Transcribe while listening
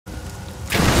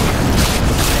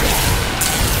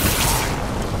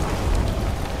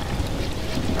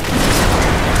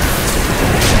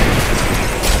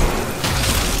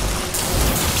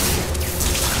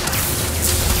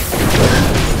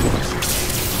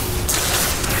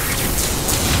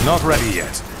Not ready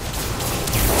yet.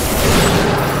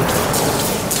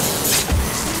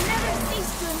 You never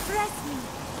cease to impress me.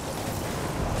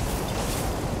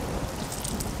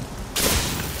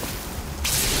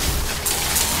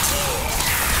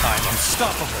 I'm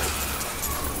unstoppable.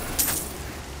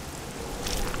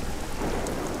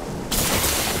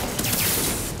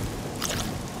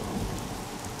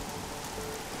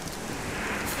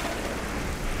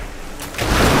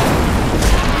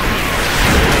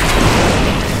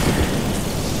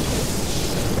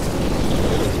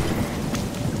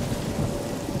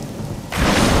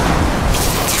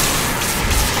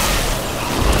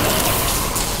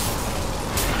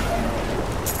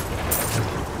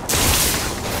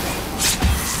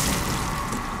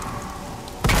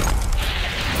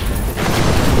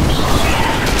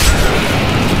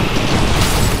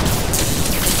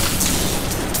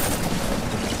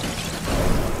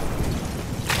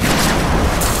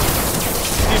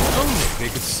 They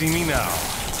could see me now.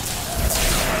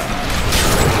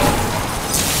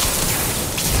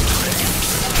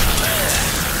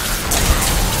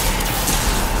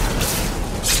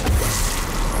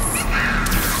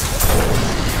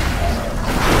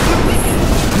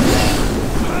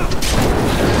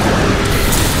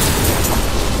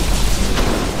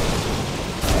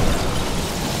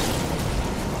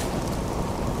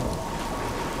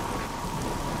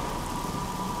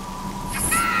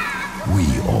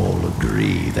 We all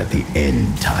agree that the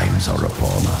end times are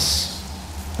upon us.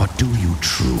 But do you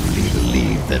truly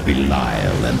believe that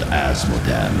Belial and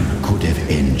Asmodan could have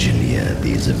engineered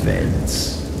these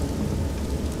events?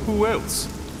 Who else?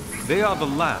 They are the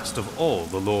last of all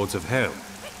the Lords of Hell.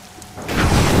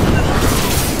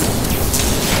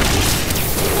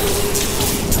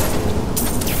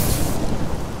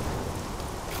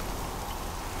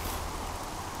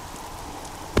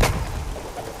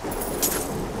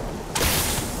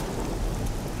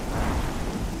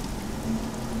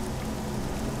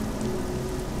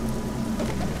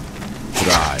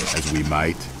 Try as we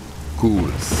might,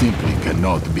 Kulle simply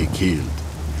cannot be killed.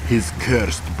 His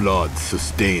cursed blood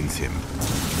sustains him.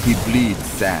 He bleeds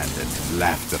sand and his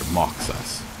laughter mocks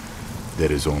us.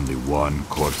 There is only one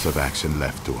course of action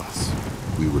left to us.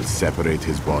 We will separate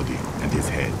his body and his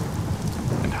head,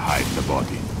 and hide the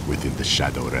body within the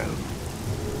Shadow Realm.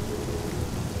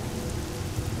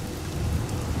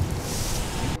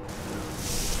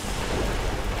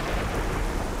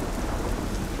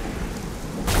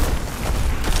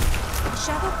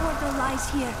 Shadow portal lies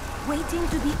here, waiting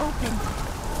to be opened.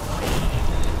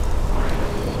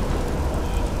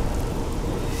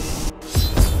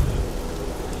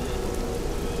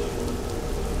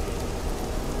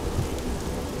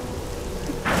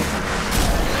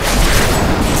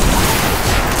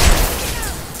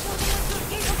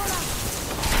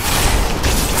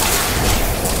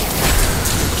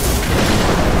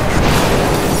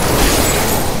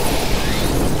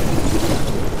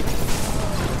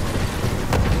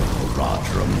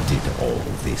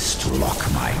 This to lock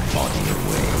my body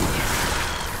away.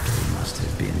 They must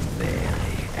have been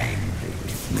very angry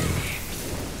with me.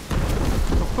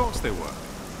 Of course they were.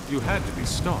 You had to be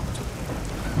stopped.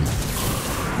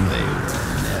 They were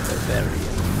never very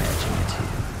imaginative.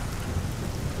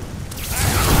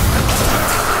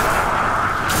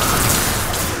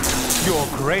 Your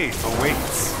grave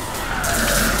awaits.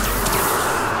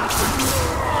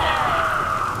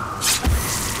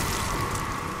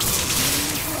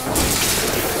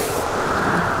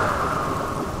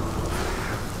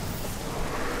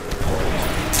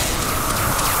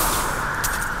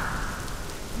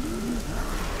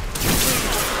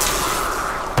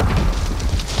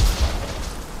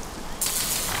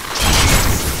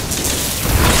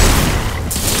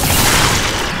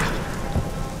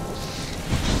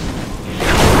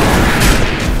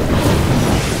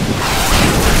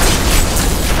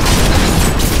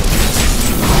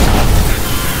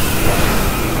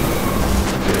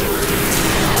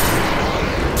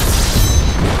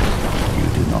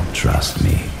 Trust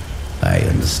me, I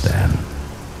understand.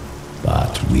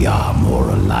 But we are more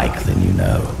alike than you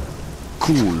know.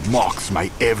 Kulle mocks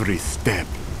my every step.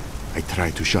 I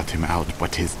try to shut him out,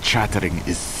 but his chattering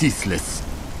is ceaseless.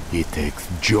 He takes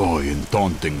joy in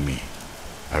taunting me.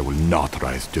 I will not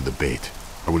rise to the bait.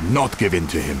 I will not give in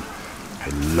to him. I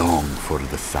long for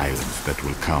the silence that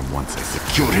will come once I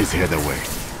secure his head away.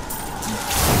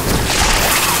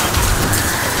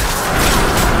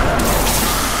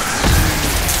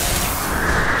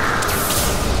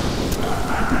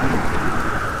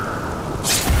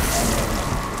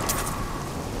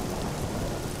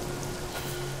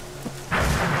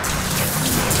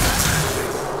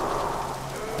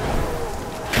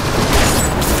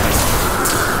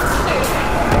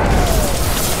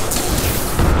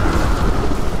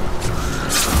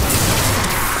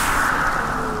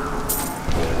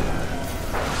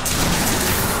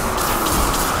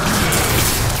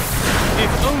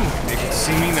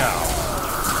 See me now.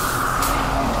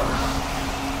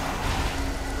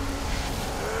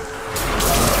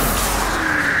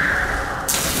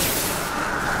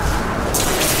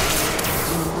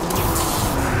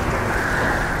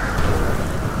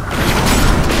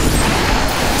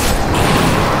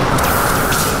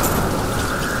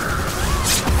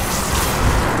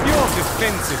 Your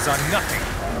defenses are nothing.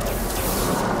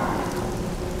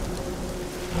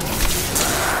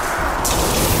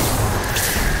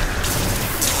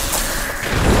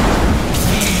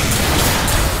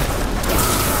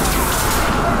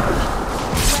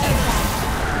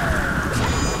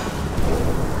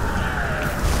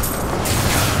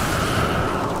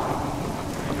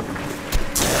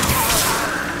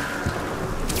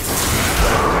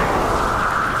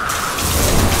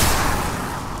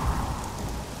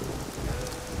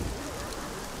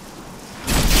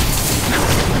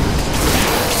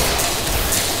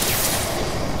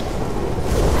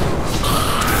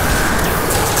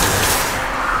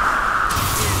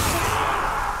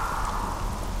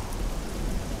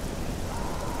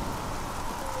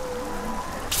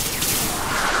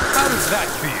 How does that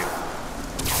feel?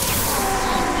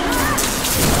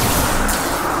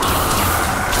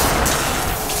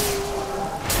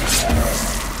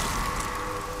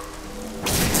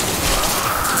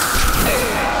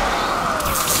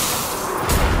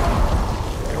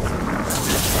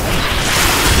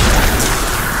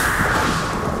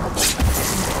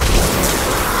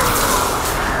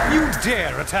 You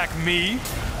dare attack me?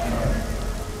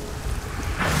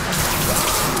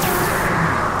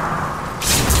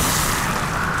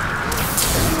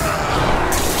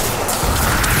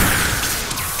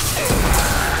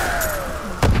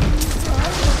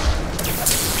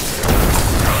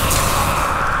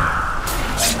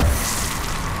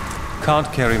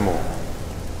 Can't carry more.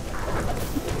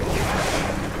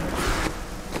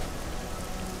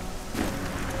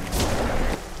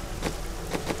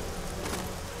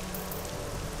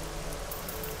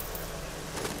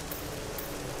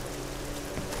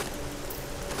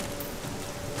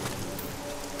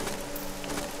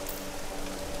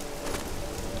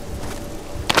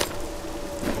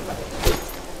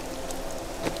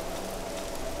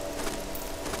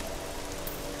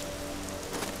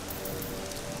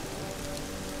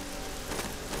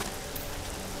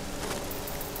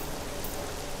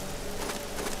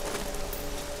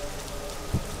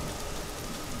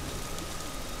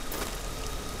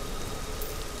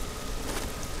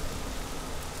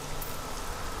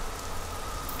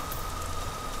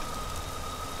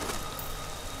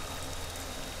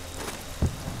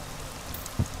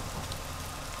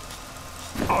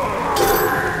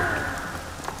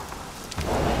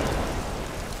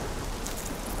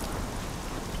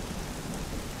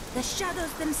 The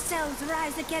shadows themselves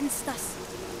rise against us.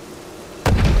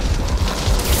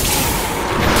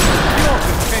 Your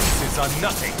defenses are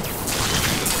nothing.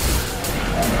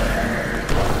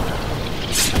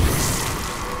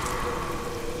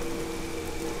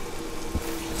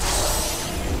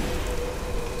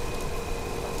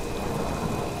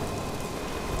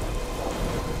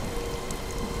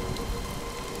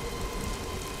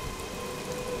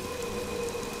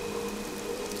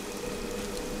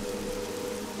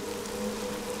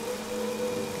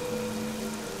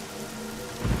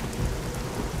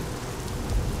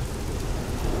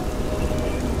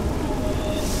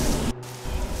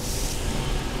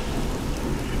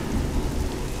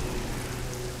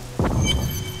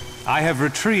 I have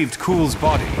retrieved Kulle's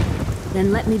body.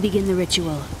 Then let me begin the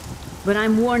ritual. But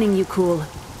I'm warning you, Kulle.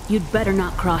 You'd better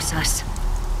not cross us.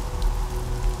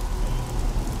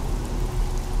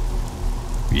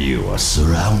 You are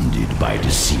surrounded by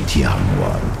deceit, young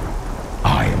one.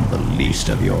 I am the least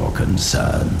of your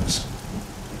concerns.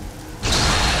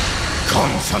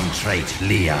 Concentrate,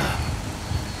 Leah.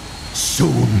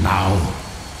 Soon now.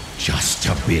 Just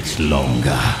a bit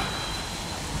longer.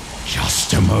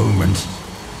 Just a moment.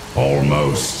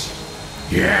 Almost.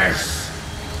 Yes.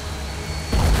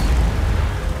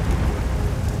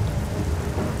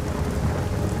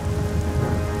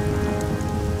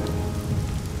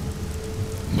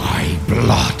 My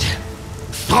blood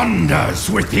thunders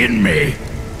within me.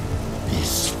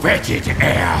 This fetid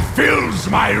air fills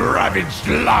my ravaged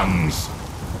lungs.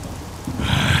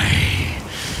 I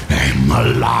am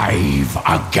alive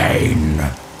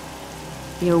again.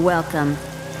 You're welcome.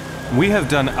 We have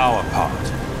done our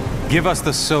part. Give us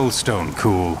the Soul Stone,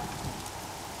 Kulle.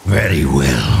 Very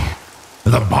well.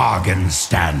 The bargain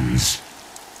stands.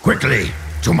 Quickly,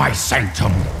 to my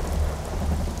sanctum.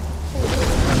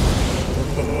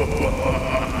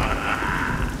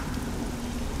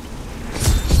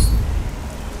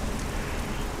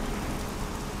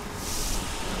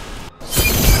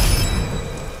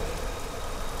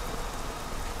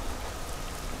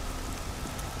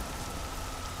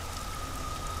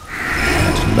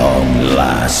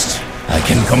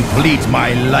 complete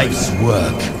my life's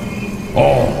work.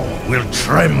 All will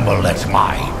tremble at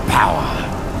my power.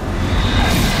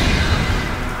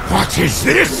 What is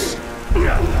this?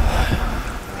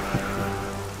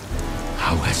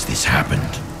 How has this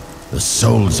happened? The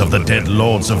souls of the dead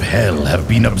lords of hell have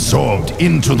been absorbed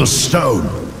into the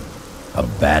stone.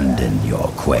 Abandon your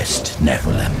quest,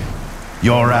 Nephilim.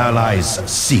 Your allies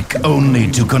seek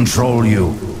only to control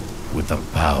you. With the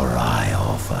power I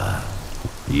offer,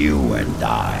 you and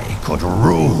I could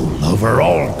rule over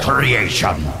all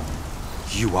creation.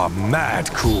 You are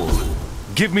mad, Kulle.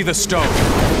 Give me the stone,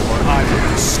 or I will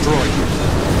destroy you.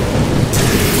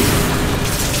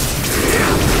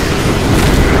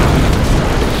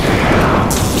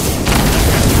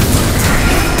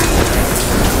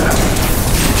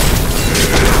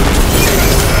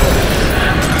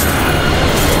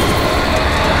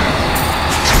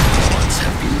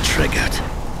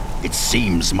 It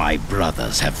seems my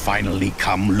brothers have finally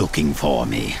come looking for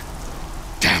me.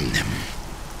 Damn them.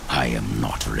 I am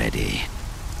not ready.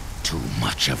 Too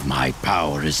much of my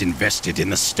power is invested in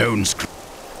the stone's...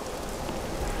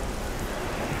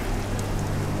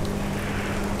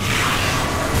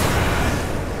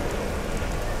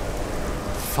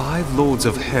 5 lords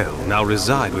of hell now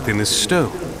reside within this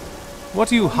stone.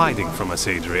 What are you hiding from us,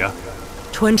 Adria?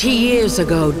 20 years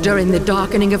ago, during the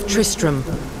darkening of Tristram,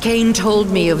 Cain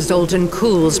told me of Zoltun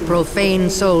Kulle's profane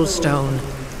soul stone.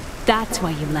 That's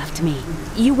why you left me.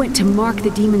 You went to mark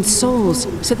the demon's souls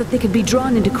so that they could be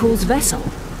drawn into Kulle's vessel.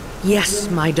 Yes,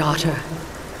 my daughter.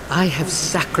 I have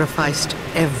sacrificed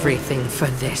everything for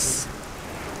this.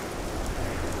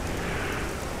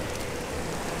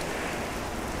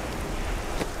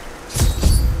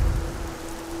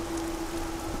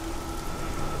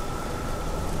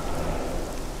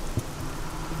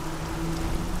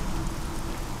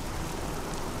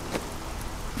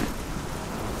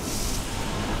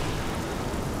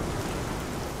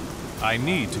 I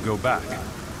need to go back.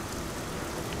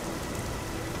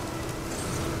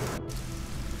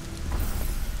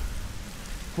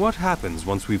 What happens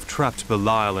once we've trapped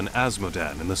Belial and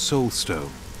Asmodan in the Soul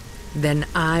Stone? Then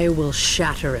I will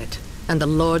shatter it, and the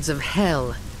Lords of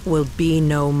Hell will be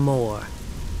no more.